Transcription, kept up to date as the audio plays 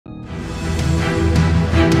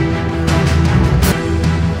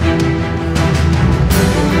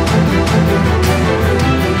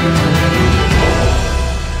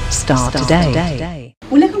Start today.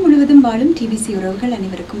 உலகம் முழுவதும் வாழும் டிபிசி உறவுகள்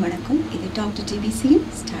அனைவருக்கும் வணக்கம். இது டாக்டர் டிபிசியின்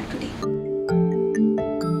ஸ்டார்ட் டுடே.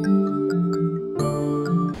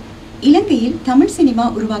 இலங்கையில் தமிழ் சினிமா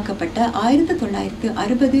உருவாக்கப்பட்ட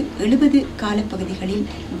 1960-70 காலப்பகுதிகளில்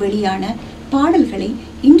வெளியான பாடல்களை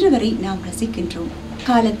இன்று வரை நாம் ரசிக்கின்றோம்.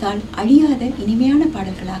 காலத்தால் அழியாத இனிமையான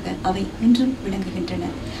பாடல்களாக அவை இன்றும் விளங்குகின்றன.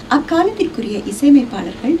 அக்காலத்திற்குரிய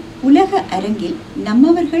இசையமைப்பாளர்கள் உலக அரங்கில்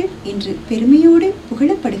நம்மவர்கள் என்று பெருமையோடு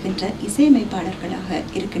புகழப்படுகின்ற இசையமைப்பாளர்களாக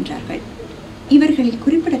இருக்கின்றார்கள். இவர்களில்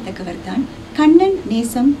குறிப்பிடத்தக்கவர் தான் கண்ணன்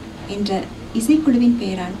நேசம் என்ற இசைக்குழுவின்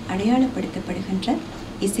பெயரால் அடையாளப்படுத்தப்படுகின்ற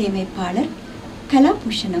இசையமைப்பாளர்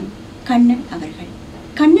கலாபூஷணம் கண்ணன் அவர்கள்.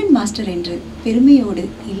 கண்ணன் மாஸ்டர் என்று பெருமையோடு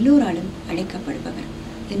எல்லோராலும் அழைக்கப்படுபவர்.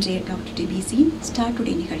 இன்றைய டாக்டர் டிபிசியின் ஸ்டார்ட்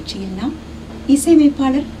டுடே நிகழ்ச்சியில் நாம்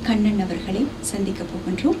இசையமைப்பாளர் கண்ணன் அவர்களை சந்திக்க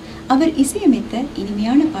போகின்றோம். அவர் இசையமைத்த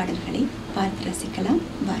இனிமையான பாடல்களை பார்த்து ரசிக்கலாம்.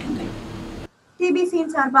 வாருங்கள்.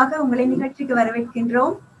 டிபிசியின் சார்பாக உங்களை நிகழ்ச்சிக்கு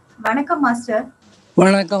வரவேற்கின்றோம். வணக்கம் மாஸ்டர்.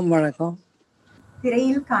 வணக்கம். வணக்கம்.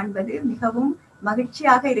 திரையில் காண்பது மிகவும்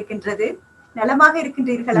மகிழ்ச்சியாக இருக்கின்றது. நலமாக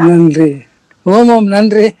இருக்கின்றீர்களா? நன்றி. ஓமம்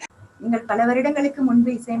நன்றி. நீங்கள் பல வருடங்களுக்கு முன்பு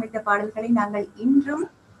இசையமைத்த பாடல்களை நாங்கள் இன்றும்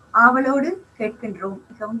ஆவலோடு கேட்கின்றோம்.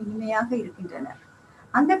 மிகவும் இனிமையாக இருக்கின்றன.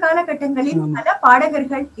 அந்த காலகட்டங்களில் பல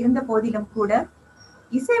பாடகர்கள் இருந்த போதிலும் கூட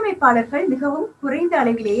இசையமைப்பாளர்கள் மிகவும் குறைந்த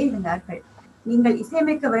அளவிலேயே இருந்தார்கள். நீங்கள்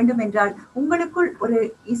இசையமைக்க வேண்டும் என்றால் உங்களுக்குள் ஒரு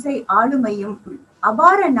இசை ஆளுமையும்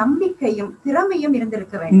அபார நம்பிக்கையும் திறமையும்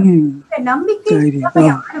இருந்திருக்க வேண்டும். இந்த நம்பிக்கை,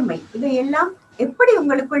 ஆளுமை இவையெல்லாம் எப்படி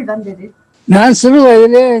உங்களுக்குள் வந்தது? நான் சிறு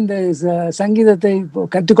வயதிலே இந்த சங்கீதத்தை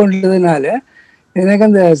கற்றுக்கொண்டதுனால எனக்கு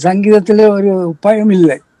அந்த சங்கீதத்திலே ஒரு பயம்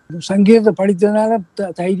இல்லை. சங்கீதத்தை படித்ததுனால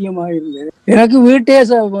தைரியமாக இருந்தது. எனக்கு வீட்டே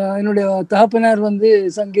என்னுடைய தகப்பனார்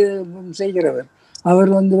சங்கீதம் செய்கிறவர். அவர்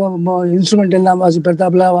இன்ஸ்ட்ருமெண்ட் எல்லாம் வாசிப்பார்,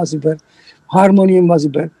 தபலா வாசிப்பார், ஹார்மோனியம்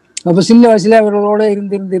வாசிப்பார். அப்போ சின்ன வயசுல அவர்களோட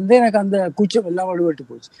இருந்து எனக்கு அந்த கூச்சம் எல்லாம் வலுவட்டு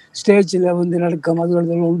போச்சு. ஸ்டேஜில் நடக்கம்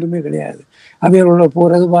அதுகள் ஒன்றுமே கிடையாது. அவர்களோட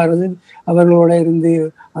போகிறது பாடுறது, அவர்களோட இருந்து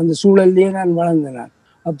அந்த சூழல்லையே நான் வளர்ந்தேன்.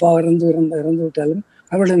 அப்போ அவர் இறந்து விட்டாலும்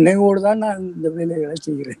அவருடைய நினைவோடு தான் நான் இந்த வேலைகளை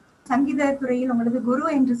செய்கிறேன். சங்கீத துறையில் உங்களது குரு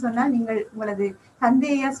என்று சொன்னால் நீங்கள் உங்களது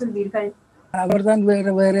தந்தையா சொல்வீர்கள்? அவர் தான்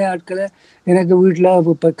வேற ஆட்களை எனக்கு வீட்டில்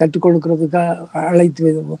இப்போ கற்றுக் கொடுக்கறதுக்காக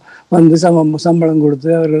அழைத்து சம்பளம் கொடுத்து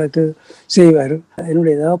அவர்களுக்கு செய்வார்.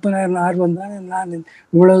 என்னுடைய தகப்பனார் ஆர்வம் தான் நான்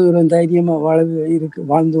இவ்வளவு தூரம் தைரியமாக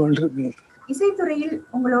வாழ்ந்து கொண்டிருக்கிறேன். இசைத்துறையில்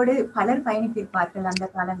உங்களோடு பலர் பயணித்திருப்பார்கள் அந்த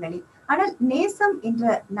காலங்களில். ஆனால் நேசம் என்ற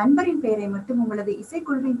நண்பரின் பெயரை மட்டும் உங்களது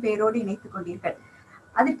இசைக்குழுவின் பெயரோடு இணைத்துக் கொண்டீர்கள்.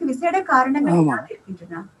 அதற்கு விசேட காரணங்கள்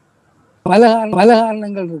இருக்கின்றன? பல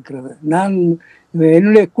காரணங்கள் இருக்கிறது. நான்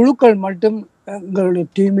என்னுடைய குழுக்கள் மட்டும் எங்களுடைய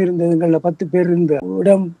டீம் இருந்தது. எங்களில் 10 பேர் இருந்த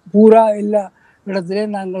இடம் பூரா எல்லா இடத்திலே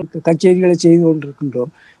நாங்கள் கச்சேரிகளை செய்து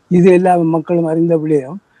கொண்டிருக்கின்றோம். இது எல்லா மக்களும்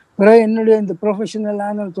அறிந்தபடியும். பிறகு என்னுடைய இந்த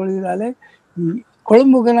ப்ரொஃபஷனலான தொழிலாலே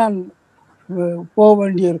கொழும்புக்கு நான் போக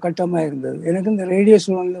வேண்டிய ஒரு கட்டமாக இருந்தது. எனக்கு இந்த ரேடியோ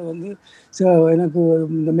சூழலில் எனக்கு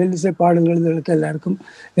இந்த மெல்லிசை பாடல்களுக்கு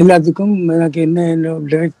எல்லாத்துக்கும் எனக்கு என்ன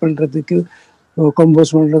டைரக்ட் பண்ணுறதுக்கு,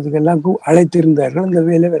 கம்போஸ் பண்ணுறதுக்கு எல்லாம் அழைத்திருந்தார்கள். அந்த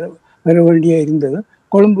வேலை வர வேண்டிய இருந்தது.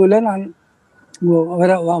 கொழும்புல நான்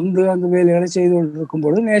அந்த வேலைகளை செய்து கொண்டிருக்கும்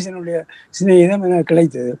பொழுது நேசனுடைய சிநேகிதம் எனக்கு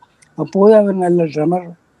கிடைத்தது. அப்போது அவர் நல்ல ட்ரமர்,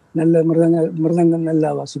 நல்ல மிருதங்கம் நல்லா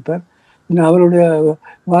வாசிப்பார். அவருடைய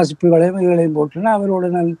வாசிப்புகளையும் இதுகளையும் போட்டுன்னா அவரோட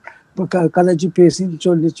நான் கதைச்சி பேசி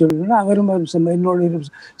சொல்லினா அவரும் என்னோட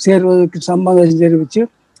சேர்வதற்கு சம்மதம் தெரிவித்து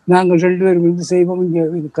நாங்கள் 2 பேரும் செய்வோம் இங்கே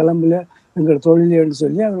கிளம்புல எங்கள் தொழில்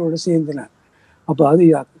சொல்லி அவரோட சேர்ந்தினார். அப்போ அது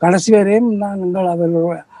கடைசி வரையும் நாங்கள்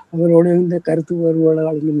அவரோட இருந்த கருத்து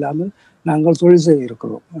வேறுபாடுகளும் இல்லாமல் நாங்கள் தொழில்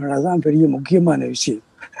செய்திருக்கிறோம். அதுதான் பெரிய முக்கியமான விஷயம்.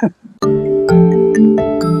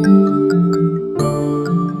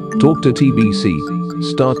 Dr. TBC,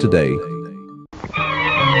 start today.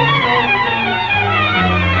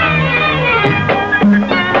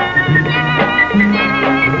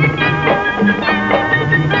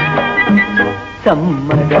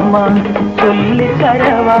 சம்மதமா சொல்லி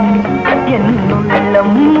தரவா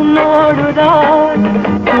என்னுள்ளம் நோடுதான்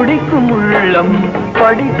துடிக்கும் உள்ளம்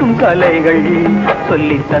படிக்கும் கலைகள்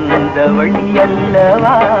சொல்லி தந்த வழி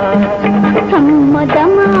அல்லவா.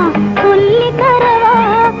 சம்மதமா சொல்லி தரவா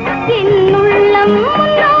என்னுள்ளம்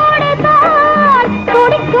நோடுதான்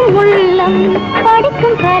துடிக்கும் உள்ளம்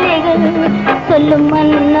படிக்கும் கலைகள் சொல்லும்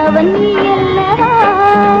மன்னவன் அல்லவா.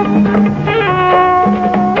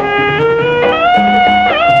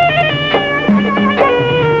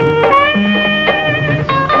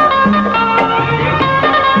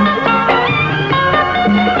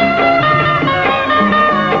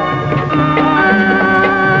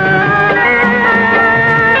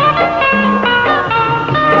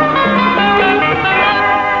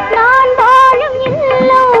 நான் வாழும்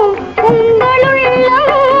இல்லம்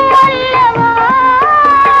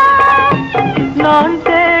நான்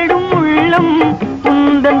தேடும் உள்ளம்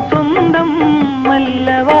உந்தன் சொந்தம்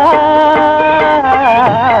அல்லவா?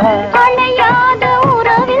 அணையாத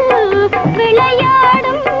உறவில்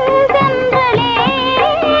விளையாடும் சென்றலே,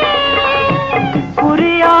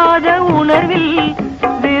 புரியாத உணர்வில்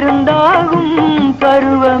விருந்தாகும்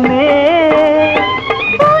பருவமே.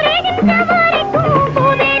 புரிகின்ற வரைக்கும்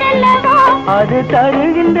புதிரல்லவா, அது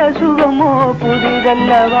தருகின்ற சுகமோ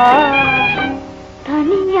புதிதல்லவா?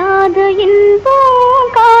 தனியாத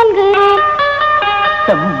இன்பம் காண்கிறேன்.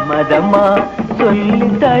 சம்மதமா சொல்லி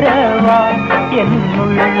தரவா? என்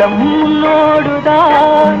உள்ளம்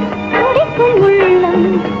உன்னோடுதான். துடிக்கும் உள்ளம்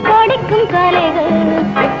படிக்கும் கலைகள்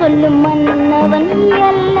சொல்லும் மன்னவன் நீ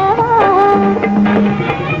அல்லவா?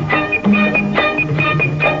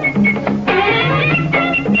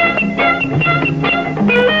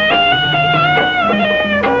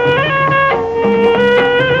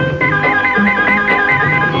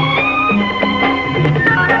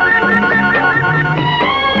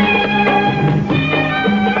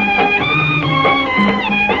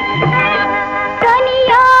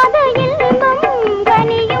 கனியாத இன்பம்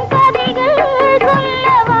கனியும் கதைகள்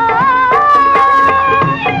சொல்லவா?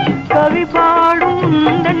 கவி பாடும்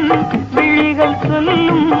உந்தன் விழிகள்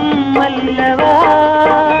சொல்லும் அல்லவா?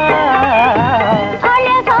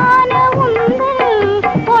 அழகான உங்கள்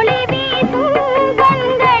ஒளி வீசும்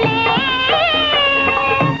கண்களே,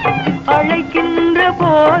 அழைக்கின்ற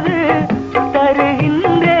போது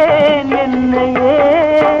தருகின்றேன் என்னையே.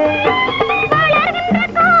 வளர்கின்ற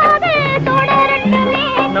காதல் தொடரட்டுமே,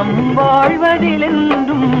 நம்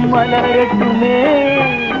வாழ்வதிலென்றும் மலரட்டுமே.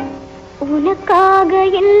 உனக்காக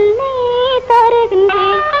என்னை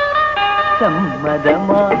தருகின்றேன்.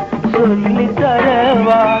 சம்மதமா சொல்லி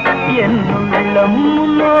தரவா? என் உள்ளம்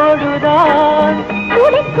உன்னோடுதான்.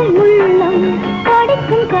 துடிக்கும் உள்ளம்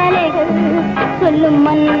படிக்கும் கலைகள் சொல்லும்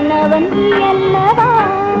மன்னவன் நீ அல்லவா?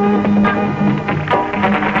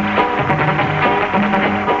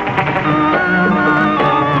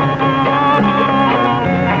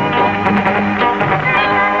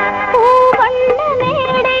 பூவண்ண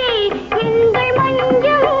மேடை எங்கள்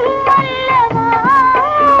மஞ்சள் அல்லவா?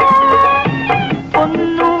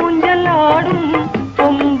 பொன்னூஞ்சல் ஆடும்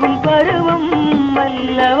பொங்கும் பருவம்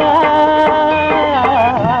அல்லவா?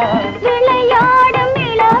 விளையாடும்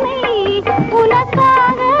இளமை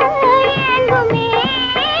உனக்காக ஏங்குமே,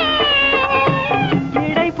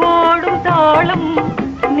 இடை போடும் தாளம்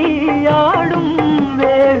நீ ஆடும்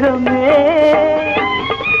வேகமே.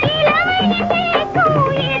 இளமை சேர்க்கும்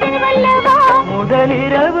இது வல்லவா?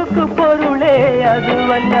 முதலிரவுக்கு பொருளே அது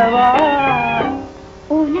வல்லவா?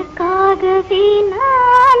 உனக்காகவே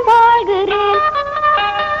நான் வாழ்கிறேன்.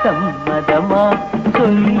 சம்மதமா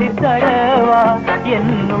சொல்லி தரவா?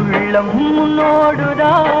 என் உள்ளம்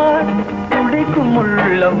உன்னோடுதான். துடிக்கும்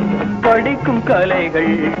உள்ளம் படிக்கும்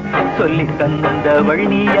கலைகள் சொல்லி தந்தவள்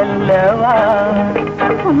நீ அல்லவா?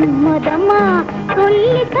 சம்மதமா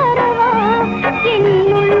சொல்லி தரவா? என்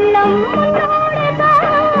உள்ளம்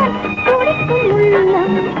உன்னோடுதான். துடிக்கும்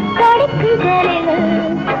உள்ளம் படிக்கும் கலைகள்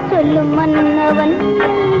சொல்லும் மன்னவன் நீ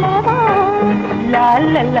அல்லவா? லா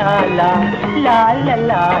லா லா லா லா லா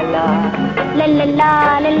லா லா லல்லல்லா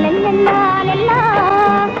லல்லல்லா லல்லா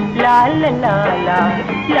லா லா லா லா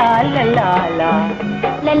லா லா லா லா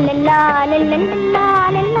லல்லல்லா லல்லல்லா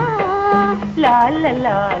லல்லா லா லா லா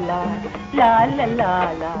லா லா லா லா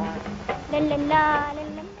லா. லல்லல்லா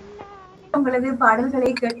லல்லல்லா. உங்களது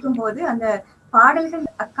பாடல்களை கேட்கும் போது அந்த பாடல்கள்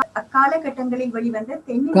அக்காலகட்டங்களில் வெளிவந்த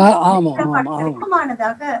ஆமா, ஆமா, ஆமா.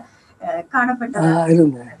 தென்னிலமானதாக காணப்பட்டது.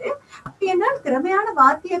 இருந்தது. அப்படியென்றால் திறமையான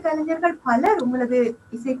வாத்திய கலைஞர்கள் பலர் உங்களது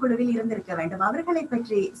இசைக்குழுவில் இருந்திருக்க வேண்டும். அவர்களை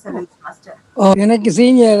பற்றி சொல்லுங்க மாஸ்டர். எனக்கு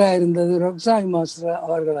சீனியராக இருந்தது ரொக்சாமி மாஸ்டர்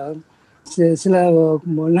அவர்களும் சில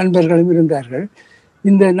நண்பர்களும் இருந்தார்கள்.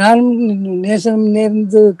 இந்த நான் நேசம்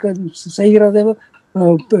நேர்ந்து செய்கிறத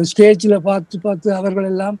ஸ்டேஜில் பார்த்து அவர்கள்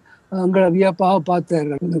எல்லாம் எங்களை வியப்பாக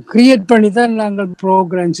பார்த்தார்கள். கிரியேட் பண்ணி தான் நாங்கள்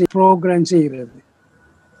ப்ரோக்ராம் செய்கிறது.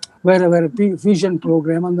 வேறு வேறு ஃபியூஷன்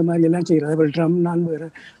ப்ரோக்ராம் அந்த மாதிரி எல்லாம் செய்கிறது. அவர் ட்ரம், நான் வேறு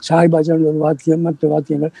சாய்பாஜான் ஒரு வாத்தியம், மற்ற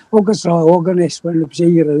வாத்தியங்கள் ஆர்கெஸ்ட்ரா ஆர்கனைஸ் பண்ணி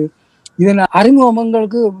செய்கிறது. இதில்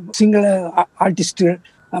அறிமுகங்களுக்கு சிங்கள ஆர்டிஸ்டுகள்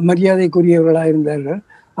மரியாதைக்குரியவர்களாக இருந்தார்கள்.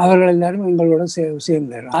 அவர்கள் எல்லாரும் எங்களோட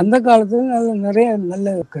சேர்ந்தார்கள். அந்த காலத்தில் அது நிறைய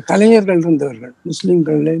நல்ல கலைஞர்கள் இருந்தவர்கள்.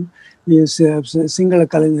 முஸ்லீம்களையும் சிங்கள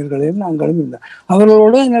கலைஞர்களையும் நாங்களும் இருந்தோம்.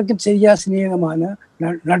 அவர்களோட எனக்கு சரியா சிநேகமான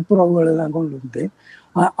நட்புறவுகளை நான் கொண்டு வந்தேன்.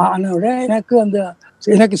 அதனோட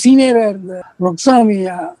எனக்கு சீனியராக இருந்த ரொக்சாமி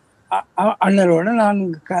அண்ணரோட நான்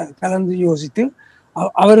கலந்து யோசித்து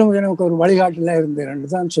அவரும் எனக்கு ஒரு வழிகாட்டிலாக இருந்தார்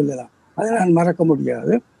தான் சொல்லலாம். அதை நான் மறக்க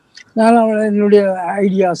முடியாது. நான் என்னுடைய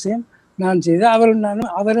ஐடியாஸையும் நான் செய்து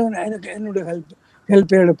அவரும் எனக்கு என்னுடைய ஹெல்ப்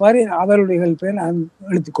ஹெல்ப்பை எடுப்பார், அவருடைய ஹெல்ப்பை நான்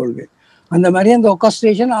எடுத்துக்கொள்வேன். அந்த மாதிரி அந்த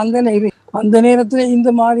ஒர்கஸ்ட்ரேஷன் அந்த நேரத்தில் இந்த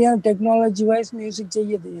மாதிரியான டெக்னாலஜி வைஸ் மியூசிக்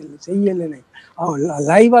செய்யலை.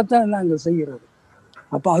 லைவாக தான் நாங்கள் செய்கிறது.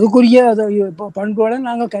 அப்போ அதுக்குரிய பண்புகளை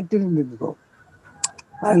நாங்கள் கற்றிருந்திருக்கோம்.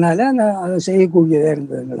 அதனால அதை செய்யக்கூடியதாக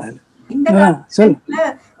இருந்தது எங்களால். இந்த காலத்துல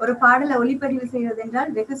ஒரு பாடலை ஒளிப்பதிவு செய்வது என்றால்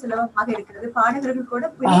வெகு சுலபமாக இருக்கிறது. பாடகர்கள் கூட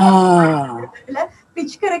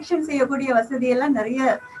பிட்ச் கரெக்ஷன் செய்யக்கூடிய வசதி எல்லாம் நிறைய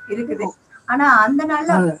இருக்குது. ஆனா அந்த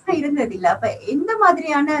நாள்ல இருந்தது இல்ல. அப்ப எந்த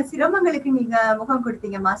மாதிரியான சிரமங்களுக்கு நீங்க முகம்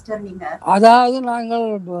கொடுத்தீங்க மாஸ்டர் நீங்க? அதாவது நாங்கள்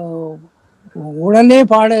உடனே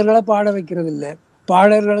பாடகர்களை பாட வைக்கிறது இல்லை.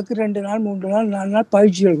 பாடகர்களுக்கு 2 நாள் 3 நாள் 4 நாள்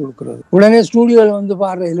பயிற்சிகள் கொடுக்கறது. உடனே ஸ்டூடியோவில் வந்து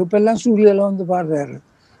பாடுறது. இப்ப எல்லாம் ஸ்டூடியோவில் வந்து பாடுறாரு.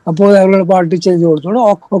 அப்போது அவர்களோட பாட்டு செய்து கொடுத்தோம்.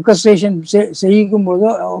 ஒர்கஸ்ட்ரேஷன் செய்யும் போது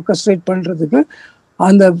ஒர்கஸ்ட்ரேட் பண்ணுறதுக்கு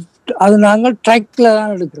அது நாங்கள் ட்ராக்ல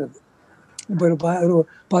தான் எடுக்கிறது. இப்போ ஒரு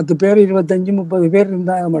 10 பேர் 25 30 பேர்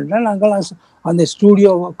இருந்தாங்க மட்டும் நாங்கள் அந்த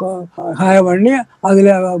ஸ்டூடியோ ஹயர் பண்ணி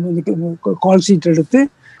அதில் கால் ஷீட் எடுத்து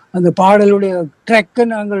அந்த பாடலுடைய ட்ராக்கை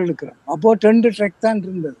நாங்கள் எடுக்கிறோம். அப்போது 2 ட்ராக் தான்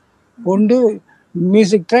இருந்தது. ஒன்று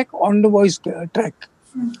மியூசிக் ட்ராக், ஒன்று வாய்ஸ் ட்ராக்.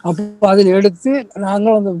 அப்போ அதில் எடுத்து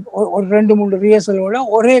நாங்கள் அந்த ஒரு 2-3 ரிஹர்சலோட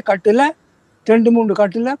ஒரே கட்டில் 2-3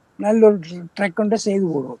 கட்டில் நல்ல ஒரு ட்ராக் கொண்டு செய்து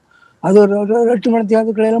போடுவோம். அது ஒரு 8 மணி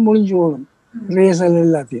நேரத்துக்குள்ள முடிஞ்சு போடும் ரிஹர்சல்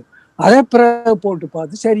எல்லாத்தையும். அதே பிறகு போட்டு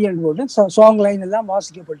பார்த்து சரியானு போட்டு சாங் லைன் எல்லாம்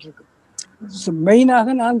வாசிக்கப்பட்டிருக்கு.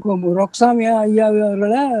 மெயினாக நான் ரொக்சாமி ஐயா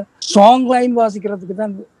அவர்களை சாங் லைன் வாசிக்கிறதுக்கு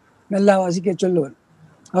தான் நல்லா வாசிக்க சொல்லுவேன்.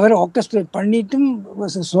 அவர் ஆர்கெஸ்ட்ரேட் பண்ணிட்டும்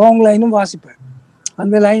சாங் லைனும் வாசிப்பார்.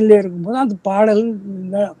 அந்த லைன்ல இருக்கும்போது அந்த பாடல்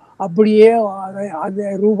அப்படியே அது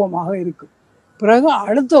ரூபமாக இருக்கும். பிறகு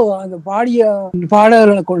அடுத்த அந்த பாடிய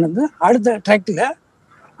பாடல்களை கொண்டு வந்து அடுத்த ட்ராக்ல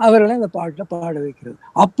அவர்களை இந்த பாட்டை பாட வைக்கிறது.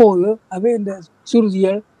 அப்போது இந்த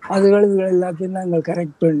சுருதிகள் அதுகள் எல்லாத்தையும் நாங்கள்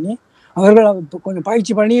கரெக்ட் பண்ணி அவர்கள் கொஞ்சம்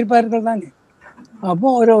பயிற்சி பண்ணியிருப்பார்கள் தானே. அப்போ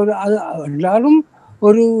அது எல்லாரும்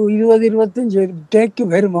ஒரு 20-25 டேக்கு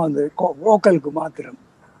வருமா அந்த வோக்கலுக்கு மாத்திரம்.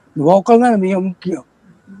 வோக்கல் தான் மிக முக்கியம்.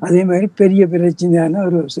 அதே மாதிரி பெரிய பிரச்சனையான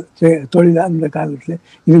ஒரு தொழிலா இந்த காலத்துல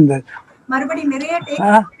இருந்தது. மறுபடியும் நிறைய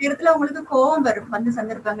நேரத்துல உங்களுக்கு கோபம் வரும் அந்த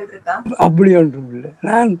சந்தர்ப்பங்கள் இருக்கா? அப்படி ஒன்றும் இல்லை.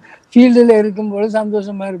 நான் ஃபீல்டுல இருக்கும்போது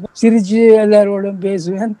சந்தோஷமா இருப்பேன், சிரிச்சு எல்லாரோடும்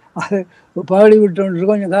பேசுவேன். அது பாடி விட்டு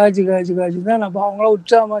கொஞ்சம் காய்ச்சி தான் அப்போ அவங்கள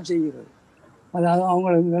உற்சாகமா செய்கிறது. அதாவது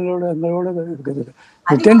எங்களோட இருக்குது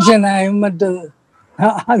டென்ஷன் மற்றது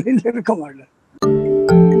அதில் இருக்க மாட்டேன்.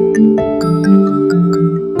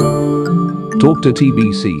 Talk to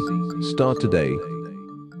TBC. Start today.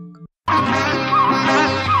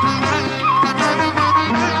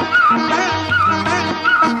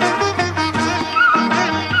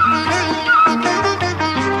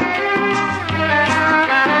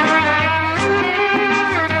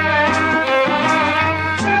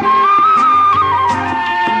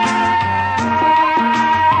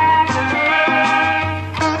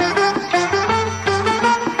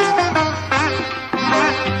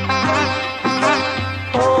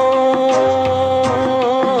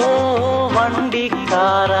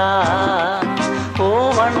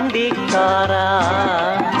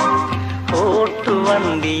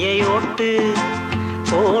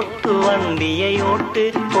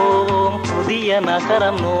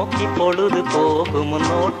 நகரம் நோக்கி பொழுது போகும்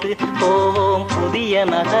முன்னோட்டு போவோம். புதிய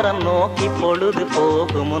நகரம் நோக்கி பொழுது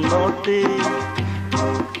போகும் முன்னோட்டு.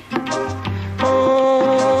 ஓ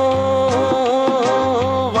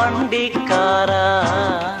வண்டிக்காரா,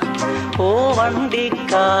 ஓ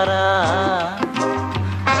வண்டிக்காரா,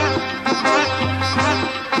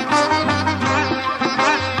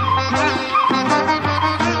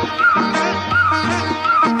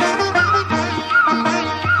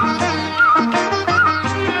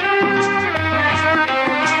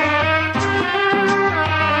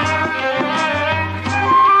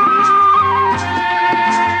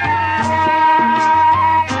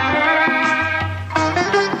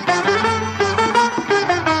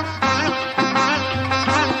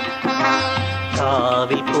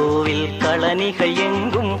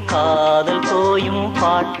 எங்கும் காதல் போயும்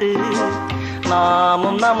பாட்டு.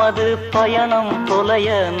 நாமும் நமது பயணம் தொலைய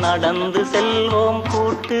நடந்து செல்வோம்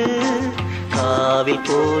கூட்டு. காவில்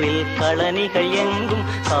கோவில் கழனிகள் எங்கும்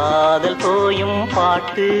காதல் போயும்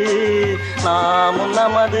பாட்டு. நாமும்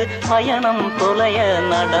நமது பயணம் தொலைய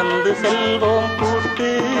நடந்து செல்வோம்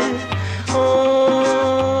கூட்டு. ஓ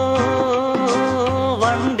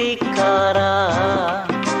வண்டிக்காரா,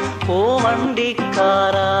 ஓ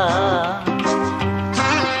வண்டிக்காரா,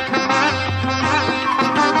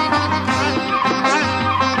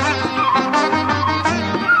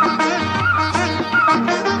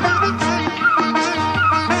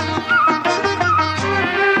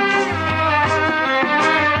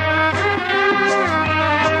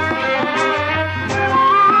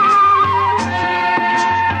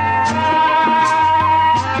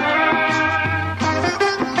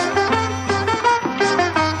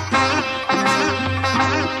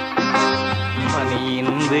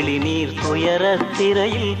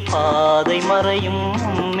 துயரத்திரையில் பாதை மறையும்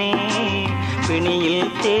முன்னே பிணியில்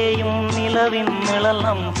தேயும் நிலவின்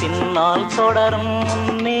நிழலம் பின்னால் தொடரும்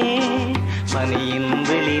முன்னே பனியின்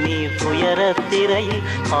வெளிநீர் துயரத்திரையில்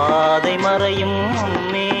பாதை மறையும்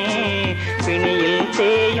முன்னே பிணியில்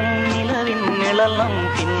தேயும் நிலவின் நிழலம்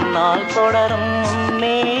பின்னால் தொடரும்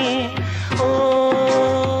முன்னே ஓ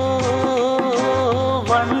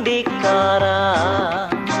வண்டிக்காரா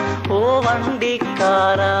ஓ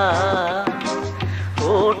வண்டிக்காரா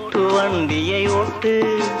ஓட்டு வண்டியை ஓட்டு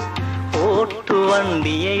ஓட்டு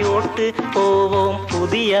வண்டியை ஓட்டு போவோம்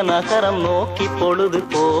புதிய நகரம் நோக்கி பொழுது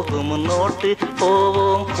போகும் முன்னோட்டு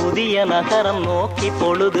போவோம் புதிய நகரம் நோக்கி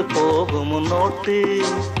பொழுது போகும் முன்னோட்டு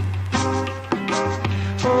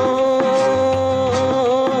ஓ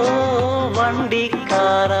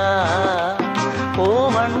வண்டிக்காரா ஓ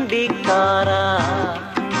வண்டிக்காரா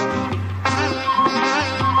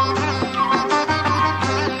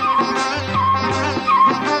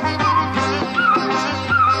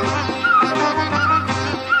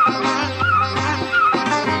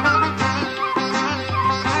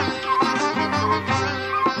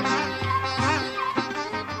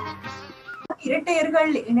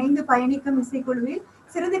இரட்டையர்கள் இணைந்து பயணிக்கும் இசைக்குழுவில்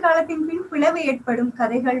சிறிது காலத்தின் பின் பிளவு ஏற்படும்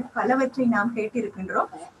கதைகள் பலவற்றை நாம் கேட்டிருக்கின்றோம்.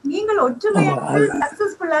 நீங்கள் ஒற்றுமையாக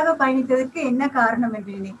சக்சஸ்ஃபுல்லாக பயணித்ததற்கு என்ன காரணம்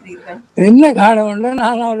என்று நினைக்கிறீர்கள்? என்ன காரணம்?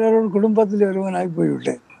 நான் அவர்களோட குடும்பத்தில் ஒருவனாய்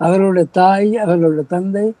போய்விட்டேன். அவர்களுடைய தாய், அவர்களுடைய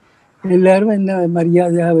தந்தை எல்லாரும் என்ன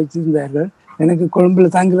மரியாதையாக வச்சிருந்தார்கள். எனக்கு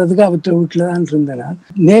கொழும்புல தங்குறதுக்கு அவற்றை வீட்டில் தான் இருந்தேன்.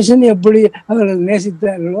 நேசன் எப்படி அவர்கள்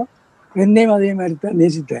நேசித்தார்களோ என்னையும் அதே மாதிரி தான்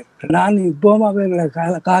நேசித்தார். நான் இப்போவும் அவர்களை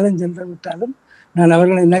காலம் சென்று விட்டாலும் நான்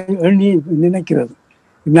அவர்களை எண்ணி நினைக்கிறது.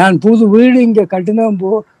 நான் புது வீடு இங்கே கட்டினோம்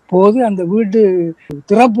போது அந்த வீட்டு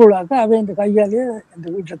திறப்புழாக்க அவன் இந்த கையாலேயே அந்த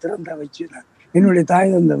வீட்டை திறந்தா வச்சுனான். என்னுடைய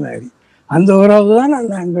தாய் தந்த மாதிரி அந்த உறவு தான்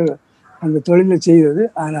நாங்கள் அந்த தொழிலை செய்தது.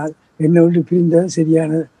 ஆனால் என்னை விட்டு பிரிந்தது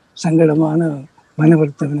சரியான சங்கடமான மன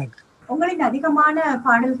வருத்தம் எனக்கு. உங்களின் அதிகமான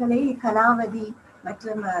பாடல்களை கலாவதி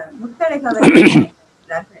மற்றும் முத்தழகு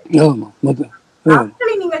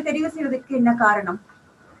நீங்கள் தெரிவு செய்வதற்கு என்ன காரணம்?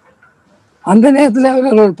 அந்த நேரத்தில்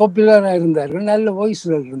அவர்கள் பாப்புலராக இருந்தார்கள். நல்ல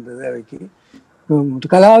வாய்ஸ்கள் இருந்தது. அவைக்கு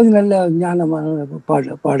கலாவதி நல்ல ஞானமான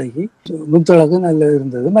பாடகி, முத்தழகு நல்ல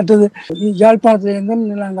இருந்தது. மற்றது யாழ்ப்பாணத்திலிருந்தும்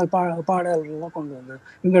நாங்கள் பாடல்கள்லாம் கொண்டு வந்தோம்.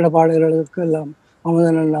 எங்களோட பாடல்களுக்கு எல்லாம்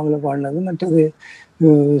அமுதன் அண்ணாமலை பாடினது. மற்றது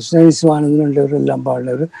சனிஸ்வானந்தன் என்றவர் எல்லாம்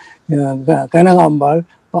பாடினவர். கனகாம்பாள்,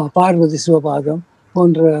 பார்வதி சிவபாதம்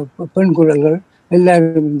போன்ற பெண் குரல்கள்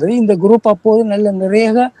எல்லாரும் இருந்தது. இந்த குரூப் அப்போது நல்ல நிறைய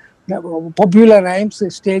பாப்புலர் ரைம்ஸ்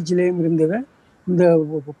ஸ்டேஜ்லேயும் இருந்தது. இந்த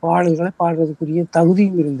பாடல்களை பாடுறதுக்குரிய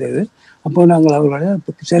தகுதியும் இருந்தது. அப்போ நாங்கள் அவர்களை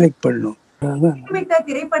செலக்ட் பண்ணோம்.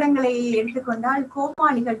 திரைப்படங்களை எடுத்துக்கொண்டால்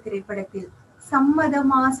கோமாளிகள் திரைப்படத்தில்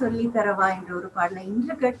சம்மதமா சொல்லி தரவா என்ற ஒரு பாடலை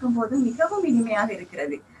இன்று கேட்கும் போது மிகவும் இனிமையாக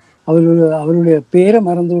இருக்கிறது. அவருடைய பேரை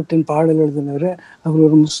மறந்துவிட்டேன். பாடல் எழுதினவர் அவர்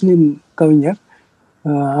ஒரு முஸ்லீம் கவிஞர்.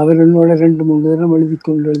 அவர் என்னோட 2-3 தடவை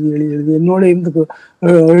எழுதி என்னோட இருந்து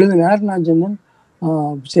எழுதினார். நான் சொன்னேன்,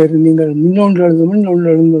 சரி நீங்கள் இன்னொன்று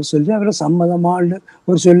எழுதுன்னு சொல்லி அவரை சம்மதமான்னு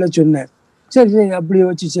ஒரு சொல்ல சொன்னார். சரி அப்படியே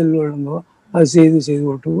வச்சு எழுதுங்கோ, அது செய்து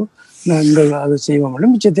விட்டுவோம், நாங்கள் அதை செய்வோம்.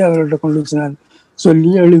 மிச்சத்தை அவர்கிட்ட கொண்டு வச்சு நான்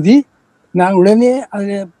சொல்லி எழுதி நான் உடனே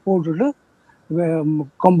அதை போட்டுட்டு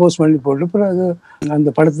கம்போஸ் பண்ணி போட்டு பிறகு அந்த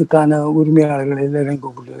படத்துக்கான உரிமையாளர்கள் எல்லாரையும்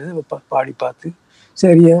கூப்பிட்டு பாடி பார்த்து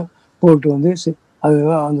சரியா போட்டு வந்து அது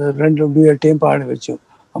அந்த 2 டூயட்டையும் பாட வச்சோம்.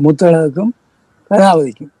 முத்தழகுக்கும்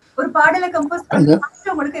கலாவதிக்கும். ஒரு பாடலை கம்போஸ் பண்ண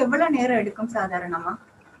உங்களுக்கு எவ்வளவு நேரம் எடுக்கும் சாதாரணமா?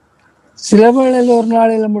 சில வேளையில ஒரு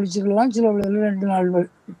நாளையில முடிச்சிடலாம், சில வேளையில 2 நாள்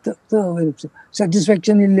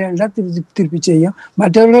சாட்டிஸ்ஃபேக்ஷன் இல்லைன்னா திருப்பி செய்யும்.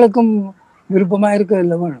 மற்றவர்களுக்கும் விருப்பமா இருக்க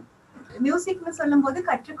இல்லை வேணும். மியூசிக்னு சொல்லும் போது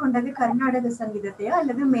கற்றுக்கொண்டது கர்நாடக சங்கீதத்தையா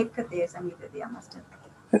அல்லது மேற்கத்திய சங்கீதத்தையா மாஸ்டர்?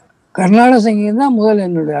 கர்நாடக சங்கீதம் தான் முதல்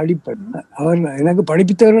என்னுடைய அடிப்படை. அவர்கள் எனக்கு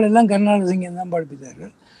படிப்பித்தவர்கள் எல்லாம் கர்நாடக சங்கீதம் தான்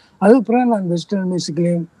படிப்பித்தார்கள். அதுக்கப்புறம் நான் வெஸ்டர்ன்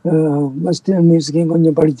மியூசிக்கையும்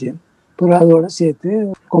கொஞ்சம் படித்தேன். அப்புறம் அதோட சேர்த்து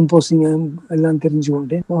கம்போசிங் எல்லாம் தெரிஞ்சு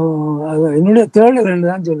கொண்டேன். என்னுடைய தேர்ட் 2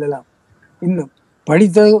 தான் சொல்லலாம். இன்னும்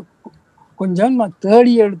படித்தது கொஞ்சம், நான்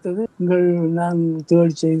தேடி எடுத்தது நான்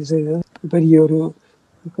தேடி செய்தது பெரிய ஒரு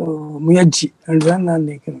முயற்சி என்றுதான் நான்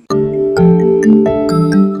நினைக்கிறேன்.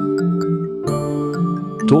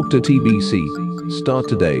 Talk to TBC. Start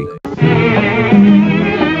today.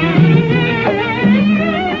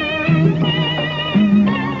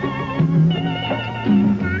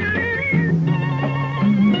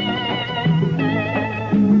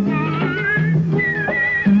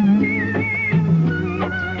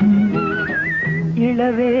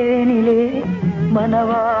 இளவேனிலே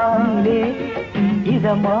மனவானிலே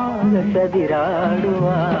இதமாக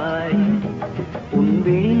சதிராடுவாய். உன்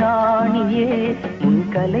விழிநாணியே உன்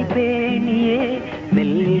கலைப்பேணியே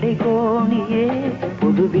மெல்லிடை கோணியே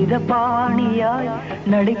புதுவித பாணியாய்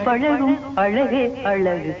நடைப்பழகும் அழகே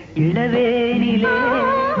அழகு இளவேனிலே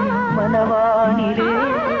மனவானிலே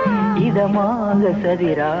இதமாக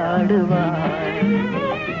சதிராடுவாய்.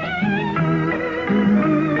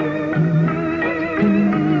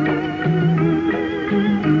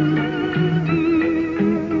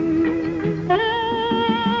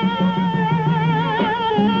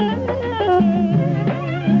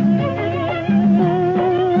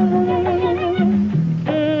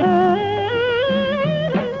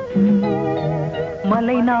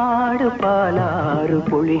 மலை நாடு பாலாறு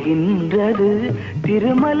பொழிகின்றது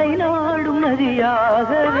திருமலை நாடும்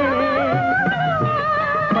நதியாகவே.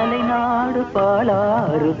 மலை நாடு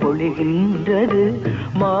பாலாறு பொழிகின்றது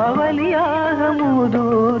மாவலியாக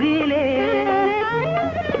மூதூரிலே.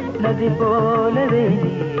 நதி போலவே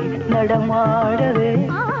நடமாடவே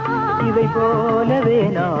இவை போலவே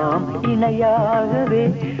நாம் இணையாகவே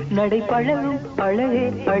நடைப்பழகும் அழகே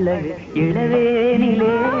அழகு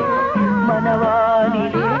இளவேனிலே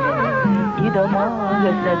மனவானிலே இதமாக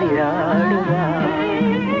சதிராடுவாய்.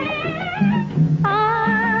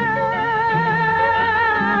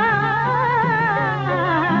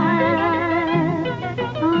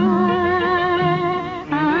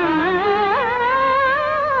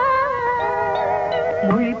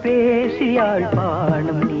 மொழி பேசியாள்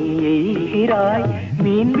பாடும் நீ எய்கிறாய்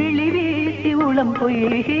மீன்விழி வீசி உளம்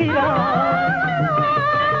பொய்கிறாய்.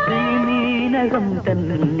 மீனகம்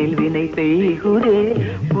தன்னில் வினை பெய்குதே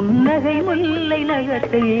புன்னகை முல்லை நகர்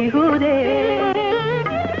செய்குதே.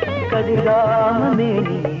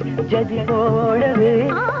 கதிர்காமமேனி ஜதி போடவே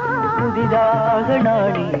புதிதாக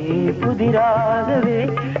நாடி புதிராகவே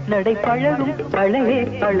நடைப்பழகும் அழகே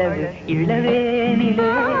அழகு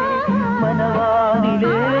இளவேனிலே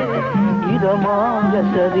மனவானிலே இதமாக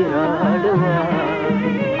சதிராடுவாய்.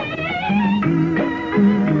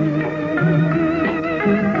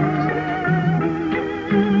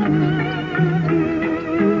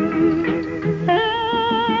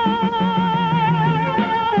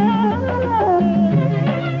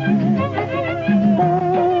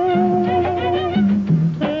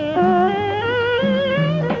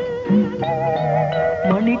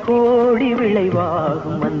 கோடி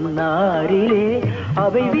விளைவாகும் மன்னாரிலே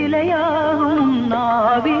அவை விளையாகும்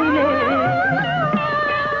நாவிலே.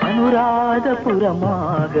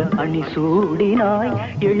 அனுராதபுரமாக அணி சூடினாய்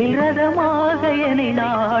எழிரதமாக என்னை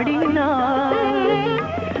நாடினாய்.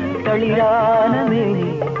 தளிரான மேனி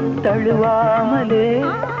தழுவாமலே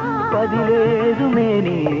பதிலேதுமே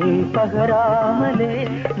நீ பகராமலே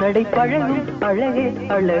நடைப்பழகும் அழகே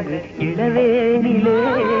அழகு இளவேனிலே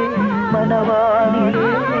மனவானிலே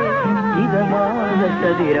இதமாக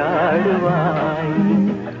சதிராடுவாய்.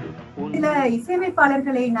 சில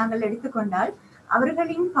இசையமைப்பாளர்களை நாங்கள் எடுத்துக்கொண்டால்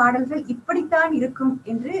அவர்களின் பாடல்கள் இப்படித்தான் இருக்கும்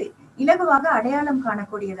என்று இலகுவாக அடையாளம்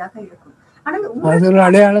காணக்கூடியதாக இருக்கும். ஆனால்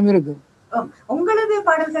அடையாளம் இருக்கு. உங்களது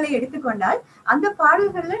பாடல்களை எடுத்துக்கொண்டால் அந்த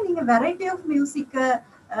பாடல்கள்ல நீங்க வெரைட்டி ஆஃப் மியூசிக்க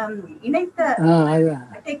இணைத்த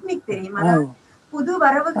டெக்னிக் தெரியும். அதாவது புது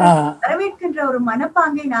வரவேற்கின்ற ஒரு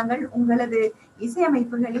மனப்பாங்கை நாங்கள் உங்களது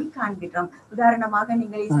இசையமைப்புகளில் காண்கிறோம். உதாரணமாக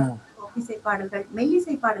நீங்கள் இசை பாடல்கள்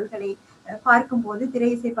மெல்லிசை பாடல்களை பார்க்கும் போது திரை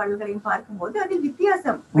இசை பாடல்களையும் பார்க்கும்போது அதில்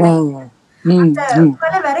வித்தியாசம்.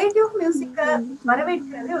 பல வெரைட்டி ஆஃப் மியூசிக்க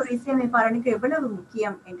வரவேற்கிறது ஒரு இசையமைப்பாளனுக்கு எவ்வளவு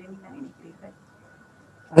முக்கியம் என்று நீங்க நினைக்கிறீர்கள்?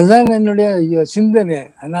 அதுதான் என்னுடைய சிந்தனை.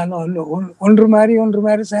 நான் ஒன்று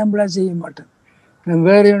மாதிரி சாம்பிளா செய்ய மாட்டேன்.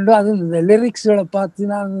 வேற உண்டு. அது இந்த லிரிக்ஸ்களை பார்த்து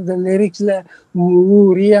நான் இந்த லிரிக்ஸ்ல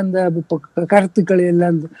ஊறி அந்த கருத்துக்களை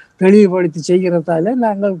எல்லாம் தெளிவுபடுத்தி செய்கிறதால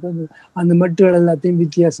நாங்கள் அந்த மெட்டுகள் எல்லாத்தையும்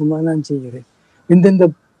வித்தியாசமா நான் செய்கிறேன்.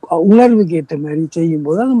 இந்தந்த உணர்வுக்கு ஏற்ற மாதிரி செய்யும்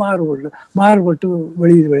போது அது மாறுபட்டு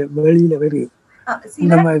வெளியில வருது.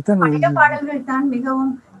 இந்த மாதிரி தான் பாடல்கள் தான்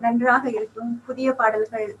மிகவும் நன்றாக இருக்கும், புதிய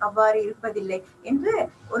பாடல்கள் அவ்வாறு இருப்பதில்லை என்று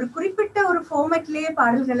ஒரு குறிப்பிட்ட ஒரு ஃபார்மேட்லயே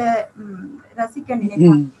பாடல்களை ரசிக்க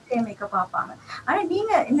நினைப்பாங்க, பார்ப்பாங்க. ஆனா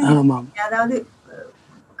நீங்க என்ன, அதாவது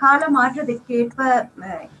கால மாற்றத்திற்கு ஏற்ப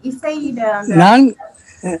இசையில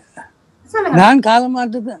நான்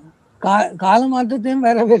கால மாற்றத்தையும்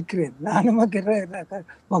வரவேற்கிறேன். நானும்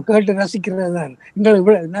கேட்டு ரசிக்கிறது தான்.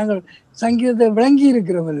 நாங்கள் சங்கீதத்தை விளங்கி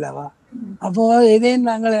இருக்கிறோம் அல்லவா, அப்போ இதையும்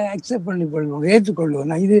நாங்கள் அக்செப்ட் பண்ணி கொள்வோம், ஏற்றுக்கொள்வோம்.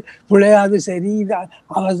 நான் இது பிள்ளை, அது சரி, இது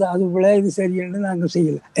அது பிள்ளை, இது சரின்னு நாங்கள்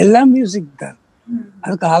செய்யல. எல்லாம் மியூசிக் தான்.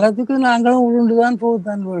 அது காலத்துக்கு நாங்களும் உருண்டுதான்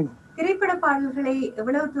போகத்தான் வேணும். திரைப்பட பாடல்களை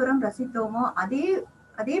எவ்வளவு தூரம் ரசித்தோமோ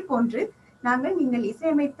அதே போன்று நீங்கள்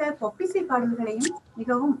இசையமைத்த பொப்பிசை பாடல்களையும்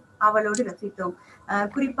மிகவும் ஆவலோடு ரசித்தோம்.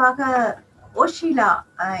 குறிப்பாக ஓஷிலா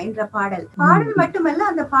என்ற பாடல் மட்டுமல்ல,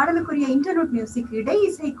 அந்த பாடலுக்குரிய இன்டர்நெட் மியூசிக் இடை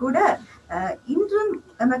இசை கூட இன்றும்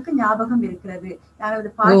நமக்கு ஞாபகம் இருக்கிறது.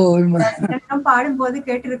 நாங்கள் பாடும்போது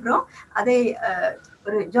கேட்டிருக்கிறோம். அதை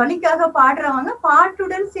ஒரு ஜொலிக்காக பாடுறவங்க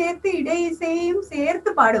பாட்டுடன் சேர்த்து இடை இசையையும் சேர்த்து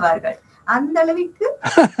பாடுவார்கள். அந்த அளவிற்கு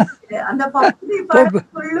அந்த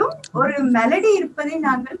பாடலுக்குள்ளும் ஒரு மெலடி இருப்பதை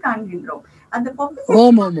நாங்கள் காண்கின்றோம். அந்த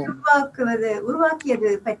உருவாக்கியது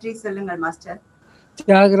பற்றி சொல்லுங்கள் மாஸ்டர்.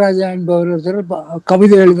 தியாகராஜா என்பவர் ஒருத்தர்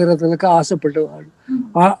கவிதை எழுதுறதுக்கு ஆசைப்பட்டுவார்.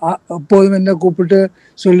 அப்போதும் என்ன கூப்பிட்டு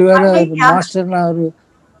சொல்லுவார், மாஸ்டர் நான் ஒரு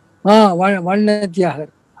வண்ண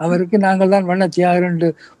தியாகர், அவருக்கு நாங்கள் தான் வண்ண தியாகர் என்று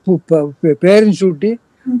பேரும் சூட்டி,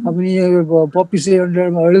 அப்ப நீ பொப்பிசை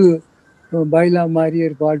எழுது பைலா மாதிரி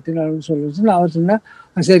ஒரு பாட்டு நான் சொல்லுவேன். அவர் சொன்னா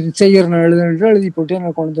சரி செய்யறேன் எழுதுன்னு எழுதி போட்டு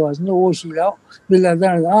நான் கொண்டு வாசிங்க. ஓஷிலா இல்லை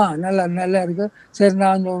தான் நல்லா நல்லா இருக்கு. சரி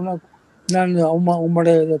நான்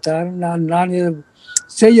உம்முடைய தரேன், நான் இதை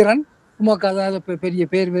செய்யறேன், உமக்கு அதாவது பெரிய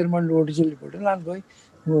பேர் வேறுமண்டு ஓட்டு சொல்லி போட்டு நான் போய்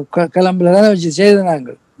கிளம்புல தானே வச்சு செய்த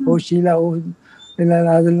நாங்கள். ஓஷிலா இல்லை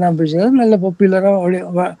அதெல்லாம் போய் செய்த நல்ல பாப்புலராக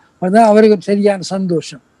அவருக்கு சரியான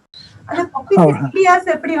சந்தோஷம்.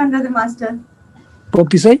 எப்படி வந்தது மாஸ்டர்?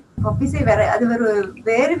 பொப்பிசை வேற, அது ஒரு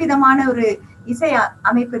வேறு விதமான ஒரு இசை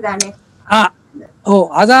அமைப்பு தானே?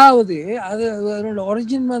 அதாவது அது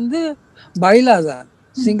ஒரிஜின் வந்து பைலா தான்,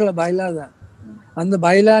 சிங்கள பைலா தான். அந்த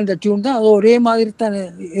பைலா அந்த டியூன் தான் அது ஒரே மாதிரி தான்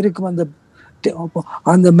இருக்கும்.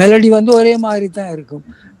 அந்த மெலடி வந்து ஒரே மாதிரி தான் இருக்கும்.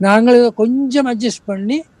 நாங்கள் இதை கொஞ்சம் அட்ஜஸ்ட்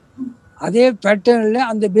பண்ணி அதே பேட்டர்ன்ல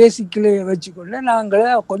அந்த பேசிக்ல வச்சுக்கொண்டு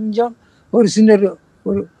நாங்கள் கொஞ்சம் ஒரு சின்ன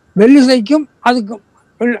ஒரு வெள்ளிசைக்கும் அதுக்கும்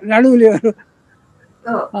நடுவில்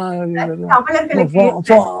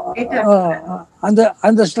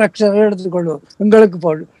அந்த ஸ்ட்ரக்சரை எடுத்துக்கொள்வோம். எங்களுக்கு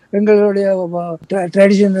போடும், எங்களுடைய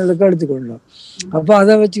ட்ரெடிஷனலுக்கு எடுத்துக்கொள்ளும். அப்போ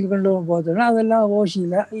அதை வச்சு கொண்டு பார்த்தோம்னா அதெல்லாம்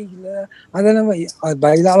ஓஷில இல்லை, அதெல்லாம்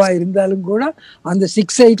பைலாவா இருந்தாலும் கூட அந்த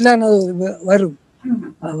 6/8 வரும்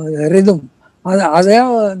ரிதம். அதை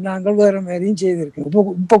நாங்கள் வேற மாதிரியும் செய்திருக்கோம்.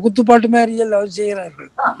 இப்போ குத்துப்பாட்டு மாதிரி எல்லாம்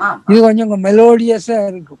செய்யறார்கள். இது கொஞ்சம் மெலோடியஸா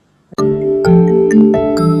இருக்கும்.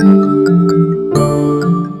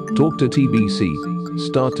 Talk to TBC.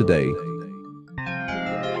 Start today.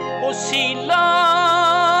 O Sila,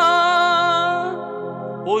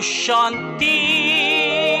 O Shanti,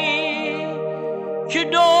 you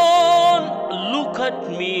don't look at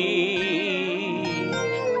me,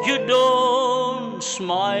 you don't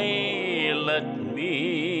smile at me.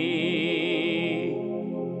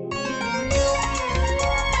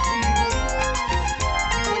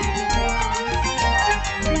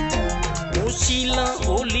 Oh Sheila,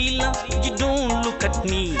 oh Leela, you don't look at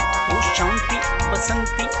me. Oh Shanti,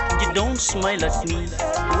 Basanti, you don't smile at me.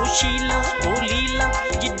 Oh Sheila, oh Leela,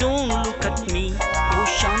 you don't look at me. Oh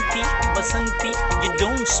Shanti, Basanti, you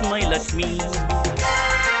don't smile at me.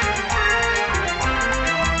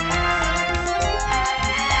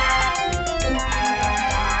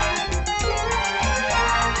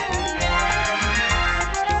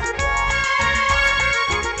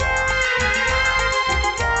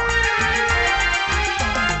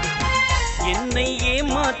 என்னை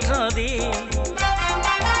ஏமாற்றாதே,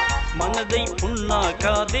 மனதை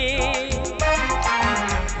புண்ணாக்காதே.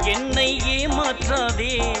 என்னை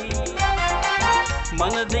ஏமாற்றாதே,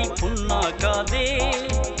 மனதை புண்ணாக்காதே.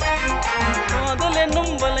 காதல்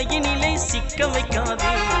என்னும் வலையினிலே சிக்க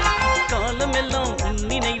வைக்காதே, காலமெல்லாம் உன்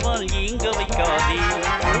நினைவால் ஏங்க வைக்காதே.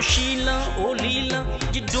 ஓ ஷீலா, ஓ லீலா,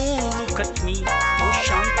 you don't look at me. O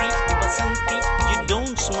Shanti, Vasanthi, you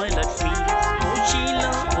don't smile at me. O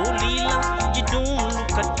Sheila, O Leela, you don't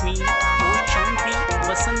look at me. O Shanti,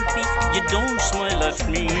 Vasanthi, you don't smile at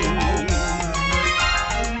me.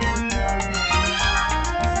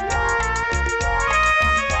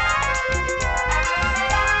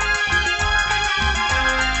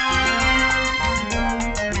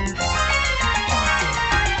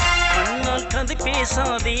 கதை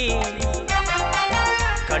பேசாதே,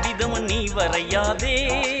 கடிதம் நீ வரையாதே.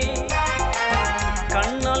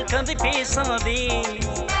 கண்ணால் கதை பேசாதே,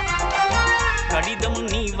 கடிதம்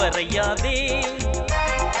நீ வரையாதே.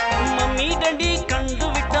 மம்மி டடி கண்டு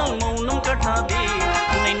விட்டால் மௌனம் கட்டாதே,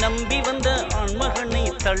 உன்னை நம்பி வந்த ஆண்மகனை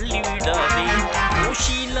தள்ளிவிடாதே. ஓ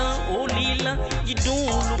ஷீலா, ஓ லீலா, you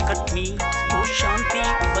don't look at me. O Shanti,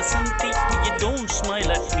 Vasanthi, you don't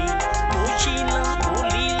smile at me. O Sheila, O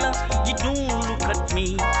Leela, you don't look at me.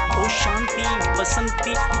 O Shanti,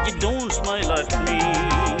 Vasanthi, you don't smile at me.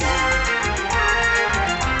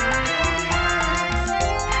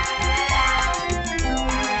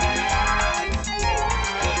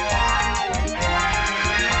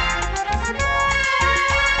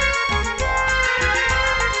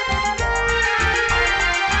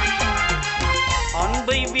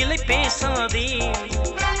 அன்பை விலை பேசா பேசாதே,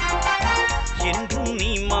 என்றும்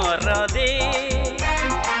நீ மாறாதே.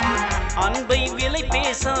 அன்பை விலை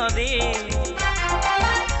பேசாதே,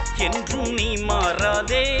 என்றும் நீ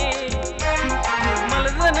மாறாதே.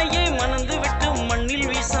 மலதனையே மணந்து விட்டு மண்ணில்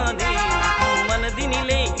வீசாதே,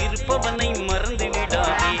 மனதினிலே இருப்பவனை மறந்து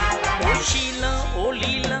விடாதே. ஓ ஷீலா ஓ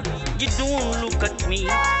லீலா, you don't look at me.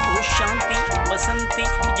 Oh Shanti Basanti,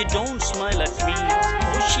 you don't smile at me.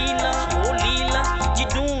 Oh Sheila oh Leela, you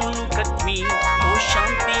don't look at me. Oh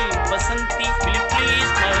Shanti Basanti, will you please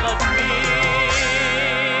smile at me.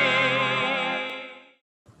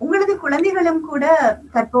 உங்களது குழந்தைகளும் கூட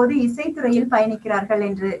தற்போது இசைத்துறையில் பயணிக்கிறார்கள்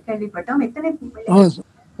என்று கேள்விப்பட்டோம். எத்தனை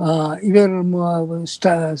இவர்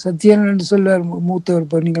சத்யன் என்று சொல்வார், மூத்தவர்.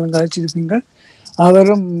 இப்போ நீங்கள் அழைச்சிருப்பீங்கள்.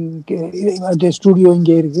 அவரும் ஸ்டூடியோ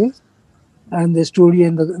இங்கே இருக்கு. அந்த ஸ்டூடியோ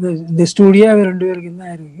இந்த ஸ்டூடியோ அவர் 2 பேருக்கும்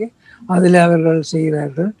தான் இருக்கு. அதில் அவர்கள்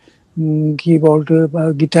செய்கிறார்கள். கீபோர்டு,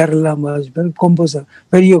 கிட்டார் எல்லாம் கம்போசர்,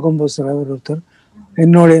 பெரிய கம்போசர் அவர் ஒருத்தர்.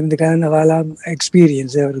 என்னோட இந்த காலம்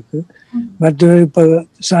எக்ஸ்பீரியன்ஸ் அவருக்கு. மற்றது இப்போ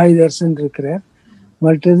சாய் தர்ஷன் இருக்கிறார்.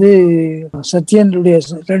 மற்றது சத்யனுடைய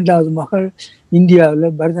 2வது மகள் இந்தியாவில்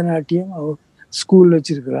பரதநாட்டியம் ஸ்கூல்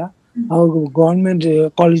வச்சிருக்கிறா. அவருக்கு கவர்மெண்ட்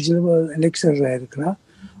காலேஜில் லெக்சராக இருக்கிறா.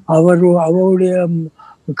 அவருடைய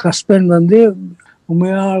ஹஸ்பண்ட்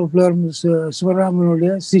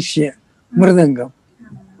சிவராமனுடைய சிஷ்ய மிருதங்கம்.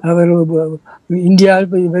 அவர் இந்தியாவில்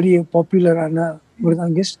பெரிய பாப்புலரான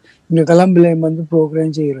மிருதங்கிஸ்ட். இங்கே கொலம்பில்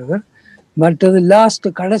ப்ரோக்ராம் செய்கிறவர். மற்றது லாஸ்ட்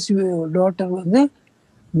கடைசி டாட்டர்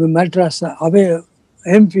மெட்ராஸ் அவே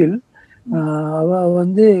எம்ஃபில். அவ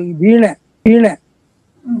வீணை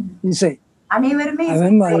இசை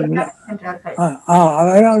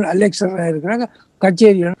லெக்சரா இருக்கிறாங்க.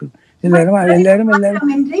 கச்சேரி எல்லாரும்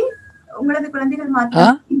உங்களது குழந்தைகள்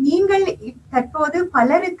மாத்திரம் நீங்கள் தற்போது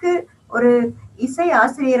பலருக்கு ஒரு இசை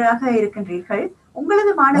ஆசிரியராக இருக்கின்றீர்கள்.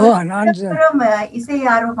 உங்களது மாணவர்கள் இசை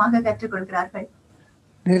ஆர்வமாக கற்றுக்கொள்கிறார்கள்.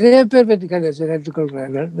 நிறைய பேர் பற்றி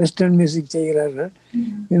கற்றுக்கொள்கிறார்கள். வெஸ்டர்ன் மியூசிக் செய்கிறார்கள்.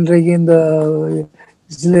 இன்றைக்கு இந்த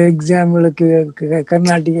சில எக்ஸாம்களுக்கு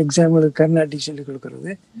கர்நாடிக் எக்ஸாம்களுக்கு கர்நாடிக் சொல்லிக்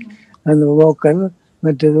கொடுக்கறது, அந்த வோக்கல்,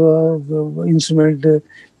 மற்றது இன்ஸ்ட்ருமெண்ட்,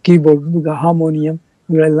 கீபோர்டு, ஹார்மோனியம்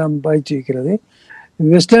இதெல்லாம் பயிற்சி வைக்கிறது.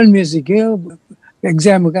 வெஸ்டர்ன் மியூசிக்கு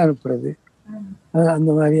எக்ஸாமுக்கு அனுப்புறது. அந்த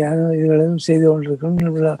மாதிரியான இதுகளும் செய்து கொண்டிருக்கோம்.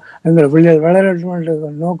 எங்கள் பிள்ளைகள் வளரட்டும்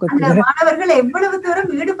நோக்கத்தில் மாணவர்கள் எவ்வளவு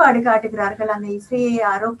தூரம் ஈடுபாடு காட்டுகிறார்கள் அந்த இசையை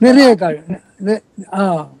நிறைய காக்கிறேன்.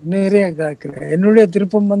 என்னுடைய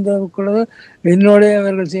திருப்பம் வந்ததுக்குள்ள என்னோட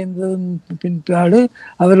அவர்கள் சேர்ந்ததும் பின்பாடு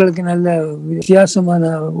அவர்களுக்கு நல்ல வித்தியாசமான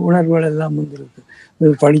உணர்வுகள் எல்லாம் வந்திருக்கு.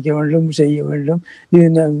 படிக்க வேண்டும், செய்ய வேண்டும்,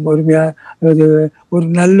 இது பொறுமையா ஒரு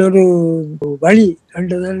நல்லொரு வழி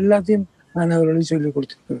என்றது எல்லாத்தையும் நான் அவர்களுக்கு சொல்லிக்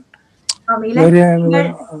கொடுத்திருக்கிறேன்.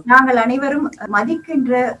 நாங்கள் அனைவரும்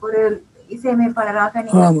மதிக்கின்ற ஒரு இசையமைப்பாளராக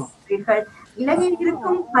நீங்கள் இலங்கையில்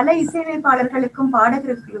இருக்கும் பல இசையமைப்பாளர்களுக்கும்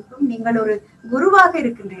பாடகர்களுக்கும் நீங்கள் ஒரு குருவாக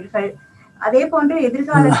இருக்கின்றீர்கள். அதே போன்று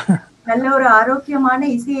எதிர்காலத்தில் நல்ல ஒரு ஆரோக்கியமான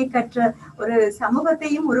இசையை கற்ற ஒரு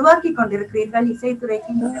சமூகத்தையும் உருவாக்கி கொண்டிருக்கிறீர்கள்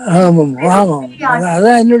இசைத்துறைக்கு.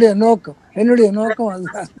 என்னுடைய நோக்கம்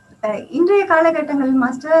அதுதான். இன்றைய காலகட்டங்களில்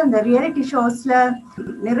மாஸ்டர் இந்த ரியாலிட்டி ஷோஸ்ல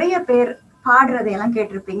நிறைய பேர் பாடுறதையெல்லாம்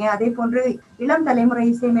கேட்டிருப்பீங்க. அதே போன்று இளம் தலைமுறை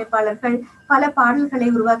இசையமைப்பாளர்கள் பல பாடல்களை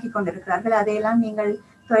உருவாக்கி கொண்டிருக்கிறார்கள். அதையெல்லாம் நீங்கள்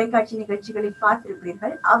தொலைக்காட்சி நிகழ்ச்சிகளில்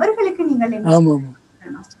பார்த்திருப்பீர்கள். அவர்களுக்கு நீங்கள்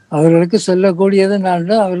அவர்களுக்கு சொல்லக்கூடியது நான்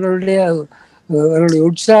அவர்களுடைய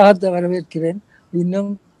உற்சாகத்தை வரவேற்கிறேன். இன்னும்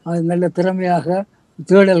நல்ல திறமையாக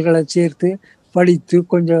தேடல்களை சேர்த்து படித்து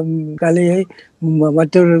கொஞ்சம் கலையை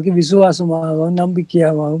மற்றவர்களுக்கு விசுவாசமாகவும்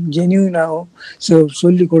நம்பிக்கையாகவும் ஜெனியூனாகவும்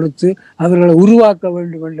சொல்லி கொடுத்து அவர்களை உருவாக்க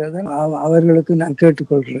வேண்டும் என்றதை அவர்களுக்கு நான்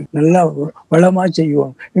கேட்டுக்கொள்கிறேன். நல்லா வளமா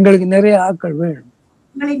செய்வோம். எங்களுக்கு நிறைய ஆட்கள் வேணும்.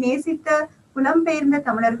 உங்களை நேசித்த புலம்பெயர்ந்த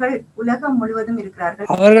தமிழர்கள் உலகம் முழுவதும் இருக்கிறார்கள்.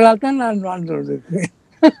 அவர்களால் தான் நான் வாழ்ந்து கொண்டிருக்கிறேன்.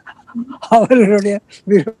 அவர்களுடைய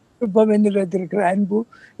விருப்பம் என்னிடத்திருக்கிற அன்பு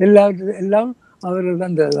எல்லாம் அவர்கள்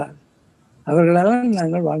தந்ததுதான். அவர்களால்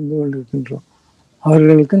நாங்கள் வாழ்ந்து கொண்டிருக்கின்றோம்.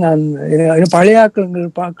 அவர்களுக்கு நான் பழைய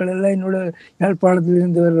பாக்கள் எல்லாம் என்னோட யாழ்ப்பாணத்தில்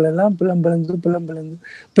இருந்தவர்கள் எல்லாம் புலம்பெயர்ந்து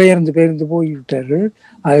பெயர்ந்து போய்விட்டார்கள்.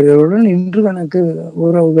 அவர்களுடன் இன்று எனக்கு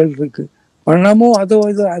உறவுகள் இருக்கு. பணமோ அதோ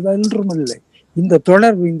இது அதென்றும் இல்லை. இந்த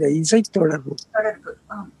தொடர்பு, இந்த இசை தொடர்பு,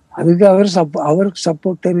 அதுக்கு அவருக்கு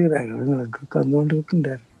சப்போர்ட் தருகிறார்கள். எங்களுக்கு வந்து கொண்டு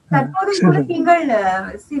இருக்கின்றார். தற்போது கூட நீங்கள்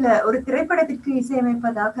ஒரு திரைப்படத்திற்கு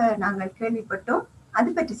இசையமைப்பதாக நாங்கள் கேள்விப்பட்டோம். அது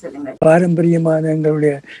பற்றி சொல்லுங்கள். பாரம்பரியமான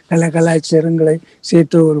எங்களுடைய கலாச்சாரங்களை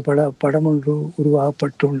சேர்த்து ஒரு படம் ஒன்று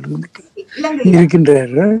உருவாக்கப்பட்டு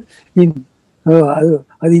இருக்கின்றார்கள்.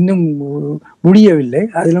 அது இன்னும் முடியவில்லை.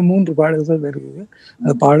 அதுல 3 பாடல்கள் வருகிறது.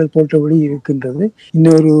 பாடல் போட்டபடி இருக்கின்றது.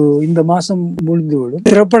 இந்த மாசம் முடிந்துவிடும்.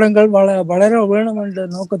 திரைப்படங்கள் வளர வேணும் என்ற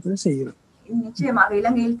நோக்கத்தில் செய்கிறோம். நிச்சயமாக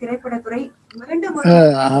இலங்கையில் திரைப்படத்துறை மீண்டும்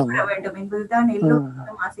வர வேண்டும் என்பதுதான்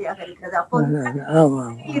எல்லோருக்கும் ஆசையாக இருக்கிறது.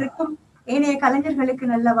 அப்போது இருக்கும் ஏனைய கலைஞர்களுக்கு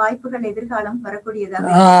நல்ல வாய்ப்புகள் எதிர்காலம் வரக்கூடியதாக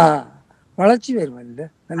வளர்ச்சி வரும்,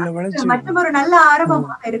 நல்ல வளர்ச்சி, மற்றும் ஒரு நல்ல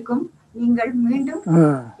ஆரம்பமாக இருக்கும். நீங்கள் மீண்டும்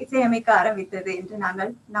இசையமைக்க ஆரம்பித்தது என்று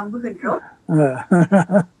நாங்கள் நம்புகின்றோம்.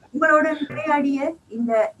 உங்களுடன் விளையாடிய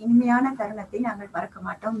இந்த இனிமையான தருணத்தை நாங்கள் மறக்க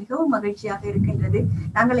மாட்டோம். மிகவும் மகிழ்ச்சியாக இருக்கின்றது.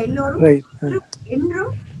 நாங்கள் எல்லோரும்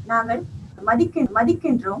என்றும் நாங்கள்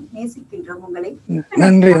மதிக்கின்றோம், நேசிக்கின்றோம் உங்களை.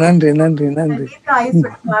 நன்றி நன்றி நன்றி நன்றி.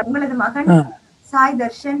 உங்களது மகன் சாய்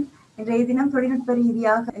தர்ஷன் இன்றைய தினம் தொழில்நுட்ப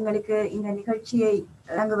ரீதியாக எங்களுக்கு இந்த நிகழ்ச்சியை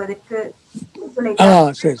வழங்குவதற்கு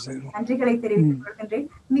நன்றிகளை தெரிவித்துக் கொள்கின்றேன்.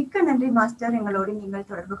 மிக்க நன்றி மாஸ்டர், எங்களோடு நீங்கள்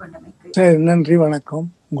தொடர்பு கொண்டமைக்கு. நன்றி, வணக்கம்.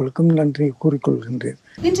 உங்களுக்கும் நன்றி கூறிக்கொள்கின்றேன்.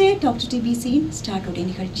 இன்றைய டாக்டர் டிபிசியின் ஸ்டார்ட் டுடே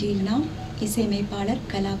நிகழ்ச்சியில் நாம் இசையமைப்பாளர்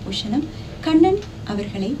கலாபூஷணம் கண்ணன்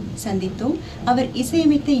அவர்களை சந்தித்தோம். அவர்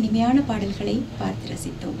இசையமைத்த இனிமையான பாடல்களை பார்த்து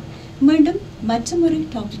ரசித்தோம். மீண்டும் மற்றொரு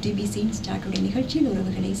டாக்டர் டிபிசியின் ஸ்டார்ட் டுடே நிகழ்ச்சியில்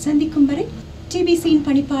உறவுகளை சந்திக்கும் வரை டிபிசியின்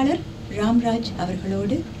பணிப்பாளர் ராம்ராஜ்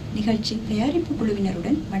அவர்களோடு நிகழ்ச்சி தயாரிப்பு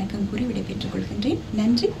குழுவினருடன் வணக்கம் கூறி விடைபெற்றுக் கொள்கின்றேன்.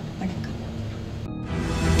 நன்றி, வணக்கம்.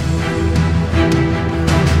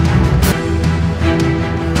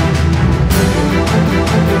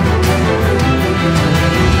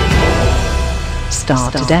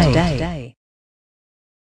 Start today.